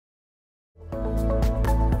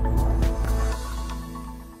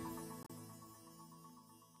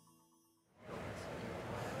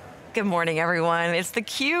Good morning, everyone. It's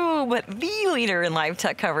theCUBE, the leader in live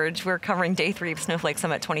tech coverage. We're covering day 3 of Snowflake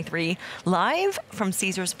Summit 23, live from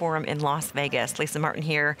Caesars Forum in Las Vegas. Lisa Martin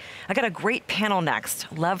here. I got a great panel next.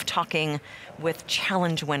 Love talking with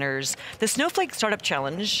challenge winners. The Snowflake Startup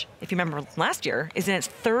Challenge, if you remember last year, is in its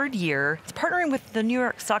 3rd year. It's partnering with the New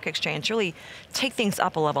York Stock Exchange to really take things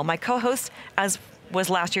up a level. My co-host, as was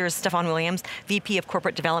last year's Stefan Williams, VP of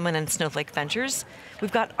Corporate Development and Snowflake Ventures. We've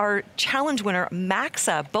got our challenge winner,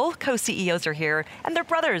 Maxa. Both co-CEOs are here, and they're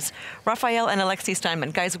brothers, Raphael and Alexis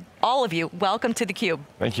Steinman. Guys, all of you, welcome to theCUBE.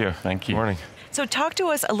 Thank you. Thank you. Good morning. So talk to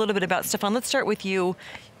us a little bit about, Stefan, let's start with you.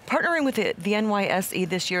 Partnering with the NYSE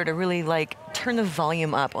this year to really turn the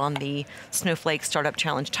volume up on the Snowflake Startup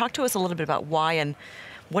Challenge. Talk to us a little bit about why and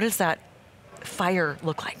what does that fire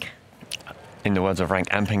look like? In the words of Rank,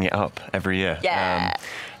 amping it up every year. Yeah.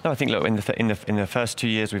 No, I think, look, in the first 2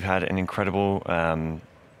 years, we've had an incredible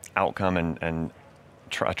outcome and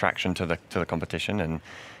attraction to the competition, and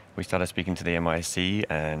we started speaking to the NYSE,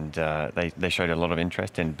 and they showed a lot of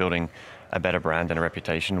interest in building a better brand and a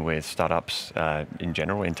reputation with startups in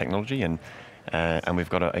general in technology, and we've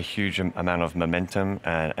got a huge amount of momentum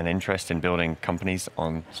and interest in building companies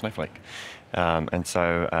on Snowflake, and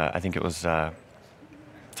so I think it was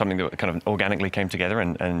something that kind of organically came together,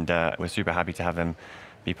 and we're super happy to have them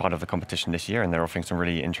be part of the competition this year, and they're offering some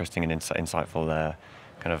really interesting and insightful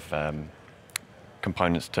kind of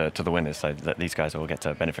components to the winners, so that these guys will get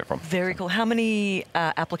to benefit from. Very cool. How many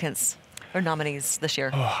applicants or nominees this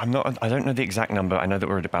year? Oh, I don't know the exact number. I know that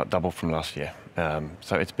we're at about double from last year.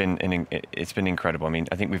 So it's been incredible. I mean,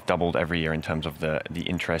 I think we've doubled every year in terms of the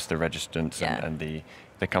interest, the registrants, and the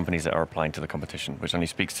companies that are applying to the competition, which only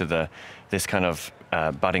speaks to this kind of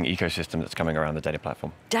budding ecosystem that's coming around the data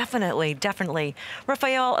platform. Definitely, definitely.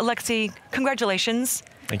 Raphael, Alexi, congratulations.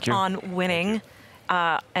 Thank you. On winning.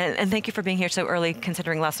 And thank you for being here so early,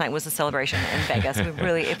 considering last night was a celebration in Vegas. We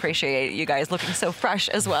really appreciate you guys looking so fresh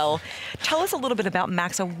as well. Tell us a little bit about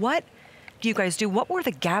Maxa. What do you guys do? What were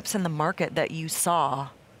the gaps in the market that you saw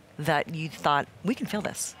that you thought, we can fill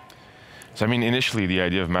this? So I mean, initially the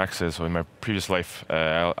idea of Maxa, so in my previous life,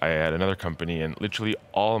 I had another company, and literally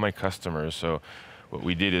all of my customers, so what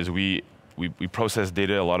we did is we process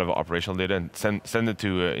data, a lot of operational data, and send it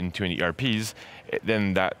to into an ERPs.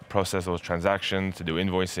 Then that process those transactions to do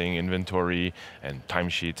invoicing, inventory, and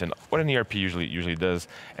timesheets, and what an ERP usually does.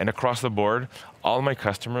 And across the board, all my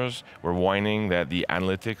customers were whining that the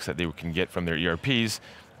analytics that they can get from their ERPs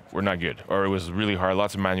were not good, or it was really hard,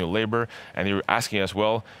 lots of manual labor, and they were asking us,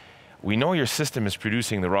 well, we know your system is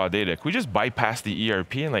producing the raw data. Could we just bypass the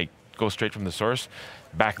ERP and go straight from the source?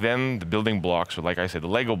 Back then, the building blocks, or like I said, the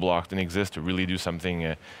Lego blocks didn't exist to really do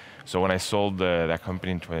something. So when I sold that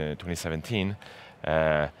company in 2017,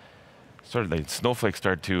 Snowflake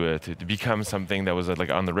started to become something that was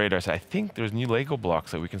on the radar. So I think there's new Lego blocks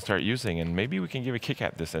that we can start using, and maybe we can give a kick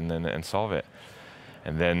at this and solve it.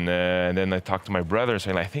 And then I talked to my brother,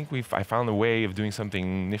 saying, I think I found a way of doing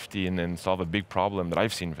something nifty and then solve a big problem that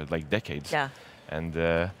I've seen for decades. Yeah. And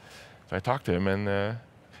so I talked to him, and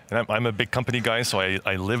I'm a big company guy, so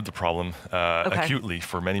I lived the problem acutely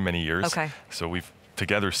for many, many years. Okay. So we've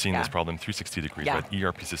together seen this problem 360 degrees. Yeah. Right?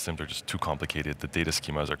 ERP systems are just too complicated. The data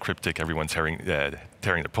schemas are cryptic. Everyone's pulling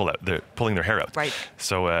their hair out. Right.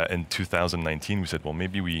 So in 2019, we said, well,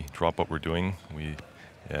 maybe we drop what we're doing. We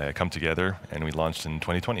come together, and we launched in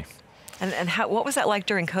 2020. And what was that like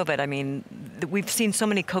during COVID? I mean, we've seen so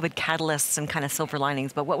many COVID catalysts and kind of silver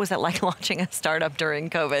linings, but what was that like launching a startup during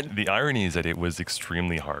COVID? The irony is that it was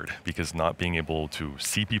extremely hard, because not being able to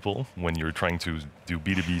see people when you're trying to do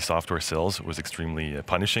B2B software sales was extremely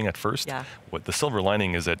punishing at first. Yeah. What the silver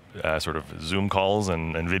lining is that sort of Zoom calls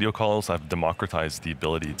and video calls have democratized the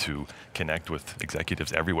ability to connect with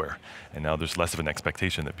executives everywhere. And now there's less of an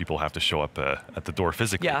expectation that people have to show up at the door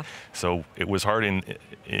physically. Yeah. So it was hard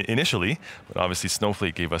initially, but obviously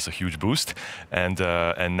Snowflake gave us a huge boost, and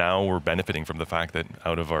now we're benefiting from the fact that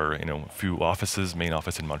out of our few offices, main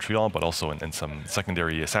office in Montreal, but also in some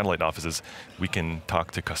secondary satellite offices, we can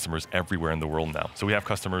talk to customers everywhere in the world now. So we have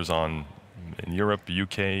customers in Europe,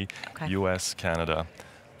 UK, US, Canada.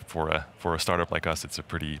 For a startup like us, it's a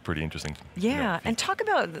pretty interesting. Yeah, and talk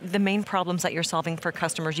about the main problems that you're solving for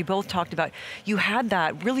customers. You both talked about, you had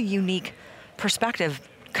that really unique perspective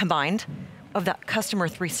combined of that customer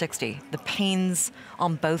 360, the pains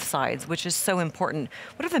on both sides, which is so important.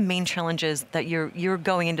 What are the main challenges that you're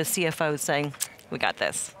going into CFOs saying, we got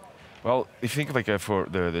this? Well, if you think for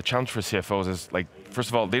the challenge for CFOs is first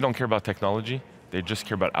of all, they don't care about technology, they just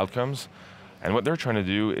care about outcomes. And what they're trying to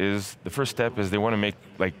do is, the first step is they want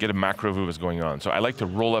to get a macro view of what's going on. So I like to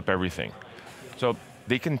roll up everything. So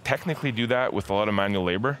they can technically do that with a lot of manual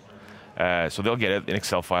labor, So they'll get it in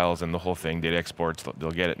Excel files and the whole thing, data exports,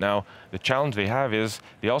 they'll get it. Now, the challenge they have is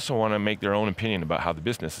they also want to make their own opinion about how the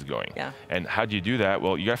business is going. Yeah. And how do you do that?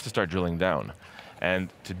 Well, you have to start drilling down.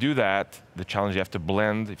 And to do that, the challenge, you have to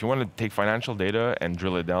blend, if you want to take financial data and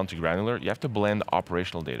drill it down to granular, you have to blend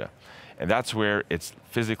operational data. And that's where it's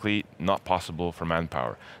physically not possible for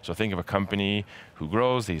manpower. So think of a company who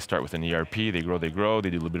grows, they start with an ERP, they grow,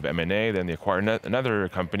 they do a little bit of M&A, then they acquire another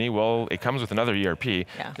company, well, it comes with another ERP,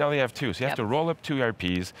 now they have two. So you have to roll up two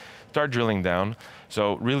ERPs, start drilling down.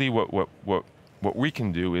 So really what we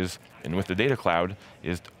can do is, and with the data cloud,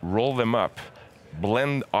 is roll them up,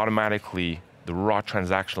 blend automatically the raw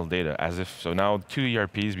transactional data as if, so now two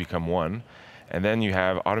ERPs become one, and then you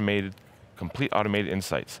have complete automated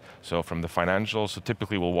insights. So from the financials, so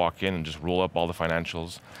typically we'll walk in and just roll up all the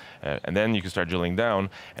financials, and then you can start drilling down.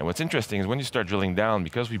 And what's interesting is when you start drilling down,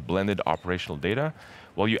 because we blended operational data,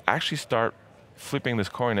 well, you actually start flipping this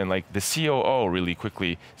coin, and like the COO really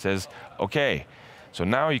quickly says, okay, so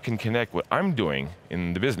now you can connect what I'm doing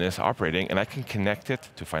in the business, operating, and I can connect it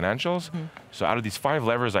to financials. So out of these 5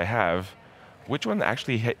 levers I have, which one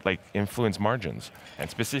actually influence margins? And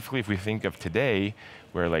specifically, if we think of today,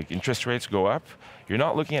 where like interest rates go up, you're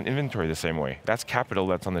not looking at inventory the same way. That's capital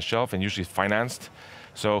that's on the shelf and usually financed.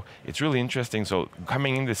 So it's really interesting. So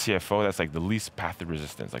coming into CFO, that's like the least path of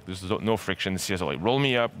resistance. Like there's no friction. The CFO like roll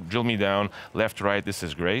me up, drill me down, left, right, this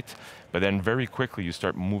is great. But then very quickly you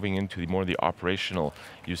start moving into more of the operational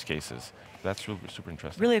use cases. That's really super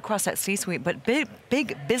interesting. Really across that C-suite, but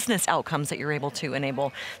big business outcomes that you're able to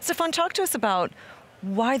enable. Stefan, talk to us about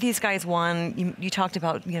why these guys won. You talked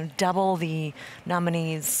about double the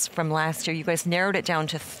nominees from last year. You guys narrowed it down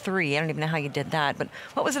to 3. I don't even know how you did that, but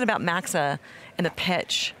what was it about Maxa and the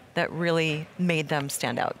pitch that really made them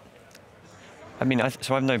stand out? I mean,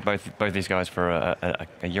 so I've known both these guys for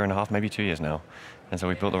a year and a half, maybe 2 years now, and so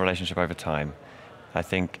we built the relationship over time. I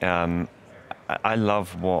think I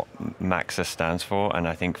love what Maxa stands for, and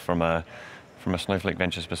I think from a Snowflake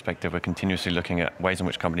Ventures perspective, we're continuously looking at ways in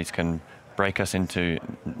which companies can break us into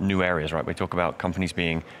new areas, right? We talk about companies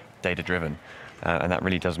being data-driven, and that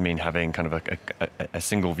really does mean having kind of a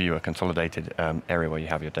single view, a consolidated area where you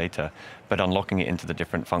have your data, but unlocking it into the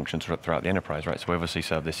different functions throughout the enterprise, right? So we obviously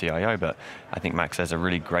serve the CIO, but I think Maxa is a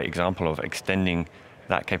really great example of extending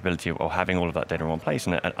that capability of having all of that data in one place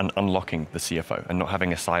and unlocking the CFO and not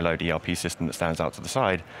having a siloed ERP system that stands out to the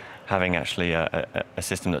side, having actually a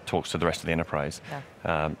system that talks to the rest of the enterprise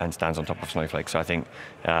and stands on top of Snowflake. So I think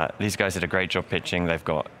these guys did a great job pitching. They've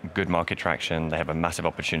got good market traction. They have a massive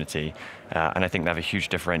opportunity. And I think they have a huge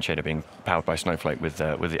differentiator being powered by Snowflake with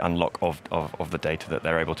the unlock of the data that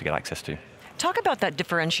they're able to get access to. Talk about that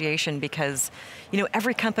differentiation, because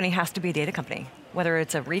every company has to be a data company, whether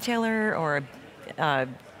it's a retailer or a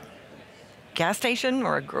gas station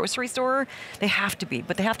or a grocery store. They have to be,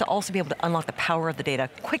 but they have to also be able to unlock the power of the data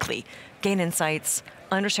quickly, gain insights,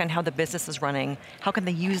 understand how the business is running, how can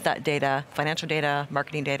they use that data, financial data,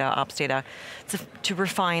 marketing data, ops data, to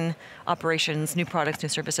refine operations, new products, new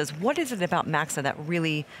services. What is it about Maxa that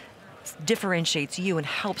really differentiates you and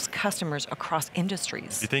helps customers across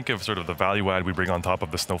industries? You think of sort of the value add we bring on top of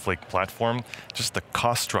the Snowflake platform, just the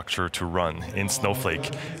cost structure to run in Snowflake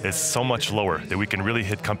is so much lower that we can really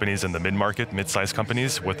hit companies in the mid-market, mid-sized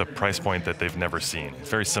companies with a price point that they've never seen. It's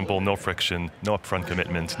very simple, no friction, no upfront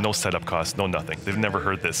commitment, no setup costs, no nothing. They've never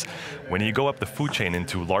heard this. When you go up the food chain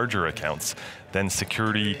into larger accounts, then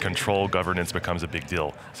security, control, governance becomes a big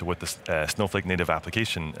deal. So with the Snowflake native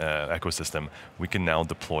application ecosystem, we can now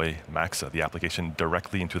deploy Maxa, the application,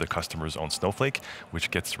 directly into the customer's own Snowflake, which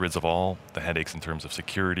gets rid of all the headaches in terms of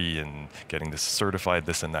security and getting this certified,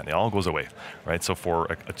 this and that, and it all goes away, right? So for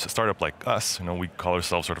a startup like us, we call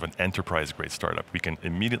ourselves sort of an enterprise-grade startup. We can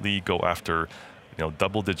immediately go after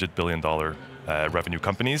double-digit billion-dollar revenue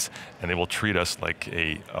companies, and they will treat us like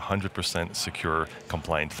a 100% secure,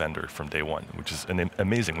 compliant vendor from day one, which is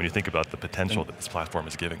amazing when you think about the potential that this platform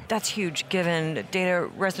is giving. That's huge, given data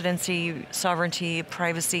residency, sovereignty,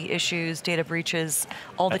 privacy issues, data breaches,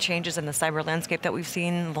 all the changes in the cyber landscape that we've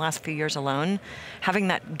seen in the last few years alone. Having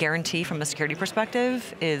that guarantee from a security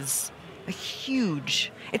perspective is a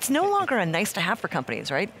huge, it's no longer a nice to have for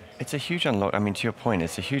companies, right? It's a huge unlock. I mean, to your point,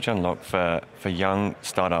 it's a huge unlock for young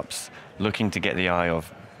startups looking to get the eye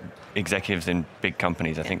of executives in big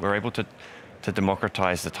companies. I think we're able to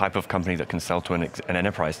democratize the type of company that can sell to an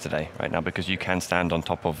enterprise today, right now, because you can stand on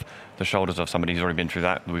top of the shoulders of somebody who's already been through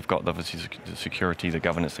that. We've got the security, the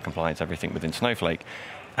governance, the compliance, everything within Snowflake,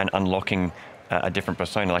 and unlocking a different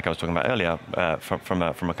persona, like I was talking about earlier, from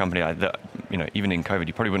a company that, even in COVID,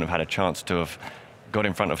 you probably wouldn't have had a chance to have got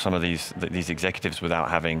in front of some of these executives without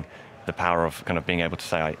having the power of kind of being able to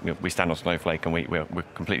say, we stand on Snowflake and we're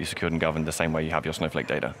completely secured and governed the same way you have your Snowflake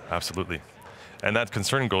data. Absolutely. And that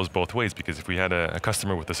concern goes both ways, because if we had a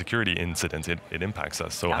customer with a security incident, it impacts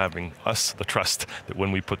us. So having us the trust that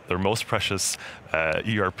when we put their most precious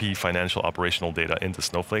ERP financial operational data into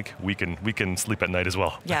Snowflake, we can sleep at night as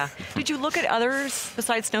well. Yeah. Did you look at others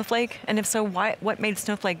besides Snowflake? And if so, what made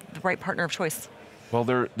Snowflake the right partner of choice? Well,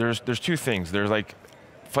 there's two things. There's like,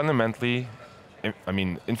 fundamentally, I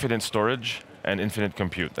mean, infinite storage and infinite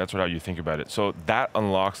compute. That's how you think about it. So that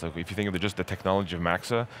unlocks, like if you think of just the technology of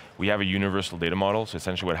Maxa, we have a universal data model. So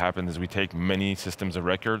essentially what happens is we take many systems of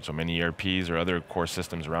record, so many ERPs or other core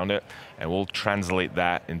systems around it, and we'll translate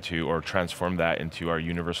that into, or transform that into our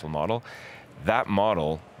universal model. That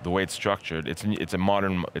model, the way it's structured, it's a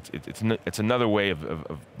modern, it's another way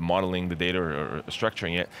of modeling the data or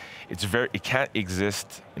structuring it. It can't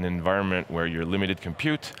exist in an environment where you're limited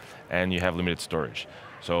compute and you have limited storage.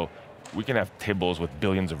 So we can have tables with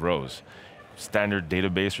billions of rows. Standard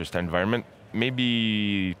database or standard environment,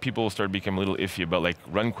 maybe people start becoming a little iffy about like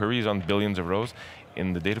run queries on billions of rows.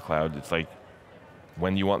 In the data cloud, it's like,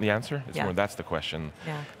 when you want the answer? It's more, that's the question.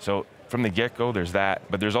 Yeah. So from the get-go, there's that,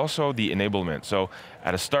 but there's also the enablement. So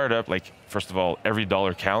at a startup, like, first of all, every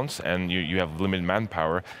dollar counts and you have limited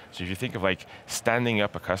manpower. So if you think of like standing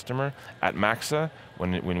up a customer, at Maxa,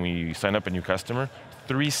 when we sign up a new customer,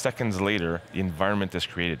 3 seconds later, the environment is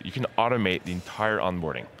created. You can automate the entire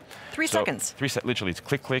onboarding. 3 seconds? Literally, it's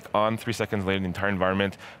click, click, on, 3 seconds later, the entire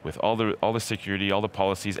environment with all the security, all the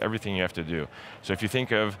policies, everything you have to do. So if you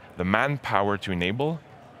think of the manpower to enable,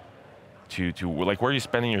 like, where are you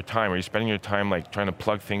spending your time? Are you spending your time like trying to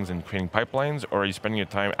plug things and creating pipelines, or are you spending your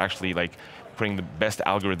time actually like putting the best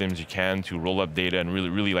algorithms you can to roll up data and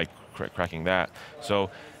really like cracking that? So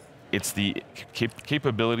it's the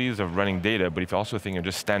capabilities of running data, but if you also think of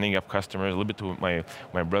just standing up customers, a little bit to what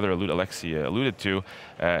my brother Alexis alluded to,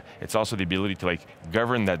 it's also the ability to like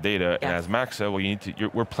govern that data. And as Maxa, well,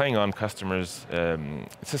 we're playing on customers'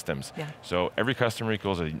 systems. Yeah. So every customer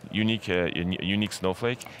equals a unique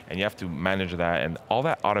Snowflake, and you have to manage that and all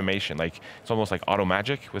that automation. Like, it's almost like auto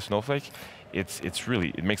magic with Snowflake.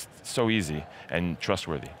 It makes it so easy and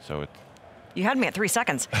trustworthy. So You had me at 3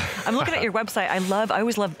 seconds. I'm looking at your website. I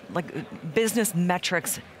always love like business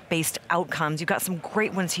metrics-based outcomes. You've got some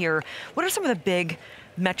great ones here. What are some of the big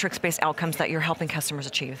metrics-based outcomes that you're helping customers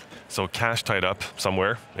achieve? So cash tied up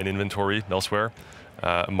somewhere in inventory elsewhere.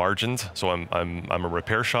 Margins. So I'm a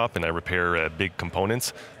repair shop and I repair big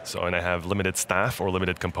components. And I have limited staff or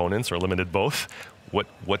limited components or limited both. What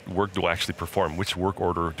work do I actually perform? Which work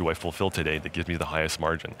order do I fulfill today that gives me the highest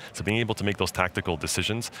margin? So being able to make those tactical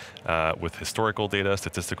decisions with historical data,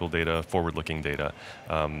 statistical data, forward-looking data.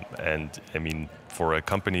 And I mean, for a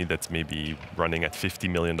company that's maybe running at $50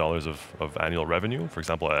 million of annual revenue, for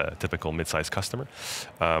example, a typical mid-sized customer,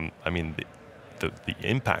 I mean, the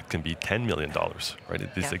impact can be $10 million, right?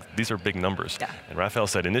 These are big numbers. Yeah. And Raphael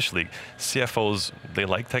said initially, CFOs, they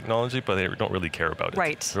like technology, but they don't really care about it.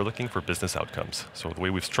 Right. They're looking for business outcomes. So the way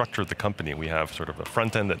we've structured the company, we have sort of a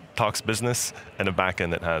front end that talks business and a back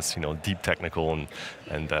end that has deep technical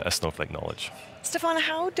and a Snowflake knowledge. Stefan,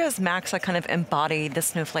 how does Maxa kind of embody the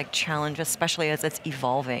Snowflake challenge, especially as it's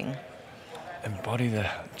evolving? Embody the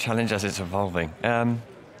challenge as it's evolving.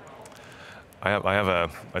 I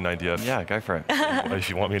have an idea. Yeah, go for it.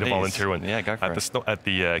 If you want me to volunteer one. Yeah, go for it. At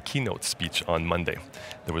the keynote speech on Monday,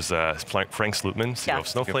 there was Frank Slootman, CEO of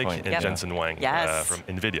Snowflake, and Jensen Huang from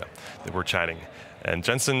NVIDIA that were chatting. And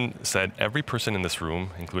Jensen said, every person in this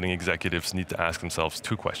room, including executives, need to ask themselves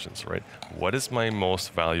 2 questions, right? What is my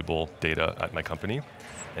most valuable data at my company?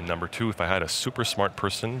 And number 2, if I had a super smart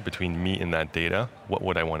person between me and that data, what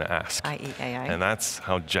would I want to ask? i.e. AI. And that's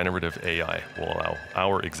how generative AI will allow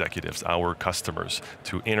our executives, our customers,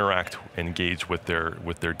 to interact, engage with their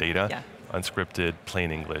data, unscripted, plain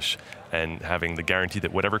English, and having the guarantee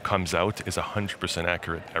that whatever comes out is 100%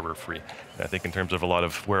 accurate, error-free. And I think in terms of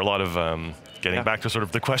getting back to sort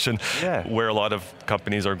of the question, where a lot of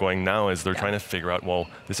companies are going now is they're trying to figure out, well,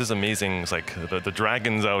 this is amazing. It's like the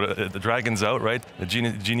dragon's out, right? The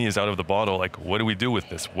genie is out of the bottle. Like, what do we do with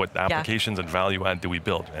this? What applications and value add do we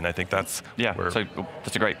build? And I think that's where. So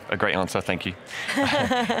that's a great answer. Thank you.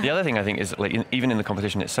 The other thing I think is, like, even in the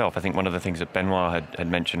competition itself, I think one of the things that Benoit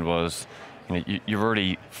had mentioned was, you're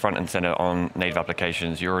already front and center on native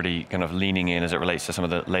applications. You're already kind of leaning in as it relates to some of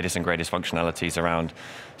the latest and greatest functionalities around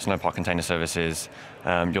Snowpark Container Services.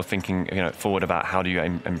 You're thinking forward about how do you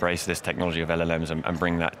embrace this technology of LLMs and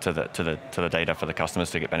bring that to the data for the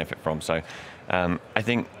customers to get benefit from. So I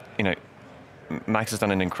think Max has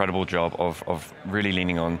done an incredible job of really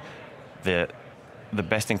leaning on the the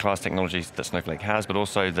best-in-class technologies that Snowflake has, but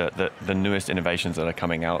also the newest innovations that are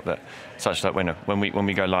coming out, that such that when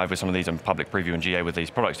we go live with some of these in public preview and GA with these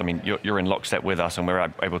products, I mean, you're in lockstep with us, and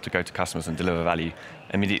we're able to go to customers and deliver value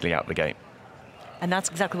immediately out the gate. And that's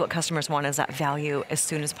exactly what customers want, is that value as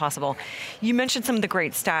soon as possible. You mentioned some of the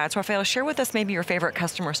great stats. Raphael, share with us maybe your favorite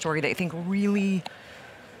customer story that you think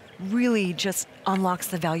really just unlocks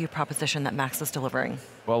the value proposition that Max is delivering.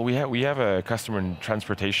 Well, we have a customer in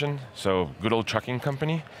transportation, so good old trucking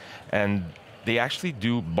company, and they actually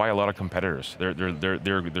do buy a lot of competitors. They're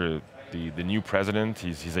the new president.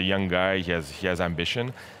 He's a young guy. He has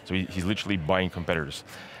ambition, so he's literally buying competitors.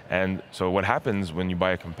 And so what happens when you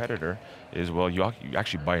buy a competitor is, well, you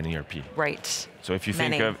actually buy an ERP. Right. So if you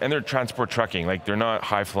think of, and they're transport trucking, like they're not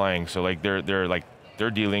high flying, so like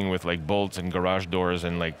they're dealing with like bolts and garage doors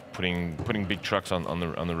and like putting big trucks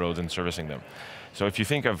on the roads and servicing them. So if you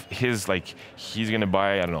think of his, like, he's going to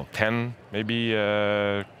buy, I don't know, 10 maybe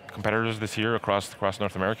competitors this year across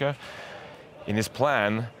North America. In his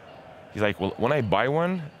plan, he's like, well, when I buy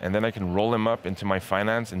one, and then I can roll them up into my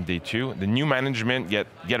finance in day 2, the new management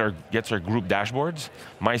gets our group dashboards.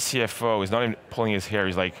 My CFO is not even pulling his hair.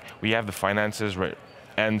 He's like, we have the finances right.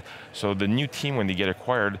 And so the new team, when they get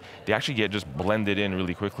acquired, they actually get just blended in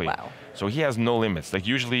really quickly. Wow. So he has no limits. Like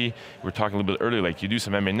usually, we were talking a little bit earlier, like you do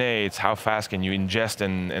some M&A, it's how fast can you ingest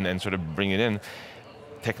and sort of bring it in.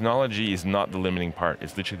 Technology is not the limiting part,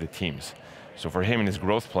 it's literally the teams. So for him in his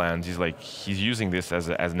growth plans, he's using this as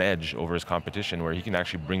an edge over his competition, where he can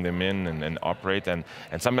actually bring them in and operate, and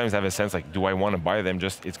sometimes have a sense like, do I want to buy them?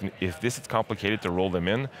 If this is complicated to roll them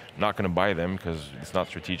in, not going to buy them because it's not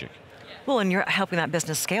strategic. Well, and you're helping that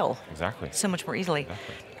business scale. Exactly. So much more easily.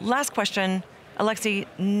 Exactly. Last question, Alexis,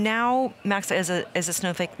 now Maxa is a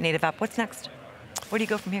Snowflake native app. What's next? Where do you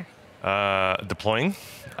go from here? Deploying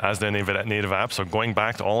as the native app, so going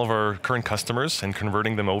back to all of our current customers and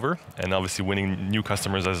converting them over, and obviously winning new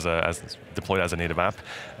customers as deployed as a native app.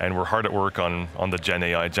 And we're hard at work on the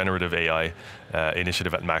generative AI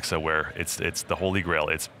initiative at Maxa, where it's the holy grail.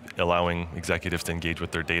 It's allowing executives to engage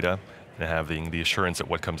with their data and having the assurance that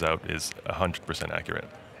what comes out is 100% accurate.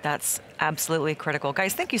 That's absolutely critical.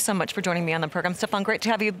 Guys, thank you so much for joining me on the program. Stefan, great to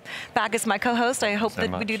have you back as my co-host. I hope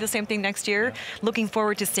that we do the same thing next year. Yeah. Looking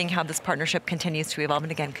forward to seeing how this partnership continues to evolve.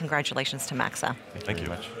 And again, congratulations to Maxa. Thank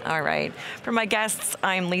you. All right. For my guests,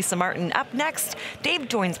 I'm Lisa Martin. Up next, Dave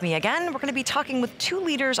joins me again. We're going to be talking with 2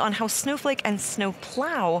 leaders on how Snowflake and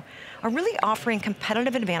Snowplow are really offering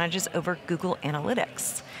competitive advantages over Google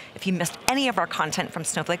Analytics. If you missed any of our content from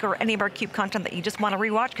Snowflake or any of our CUBE content that you just want to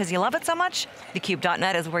rewatch because you love it so much,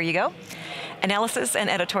 thecube.net is where you go. Analysis and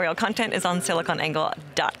editorial content is on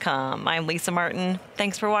SiliconANGLE.com. I'm Lisa Martin.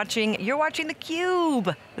 Thanks for watching. You're watching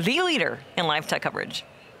theCUBE, the leader in live tech coverage.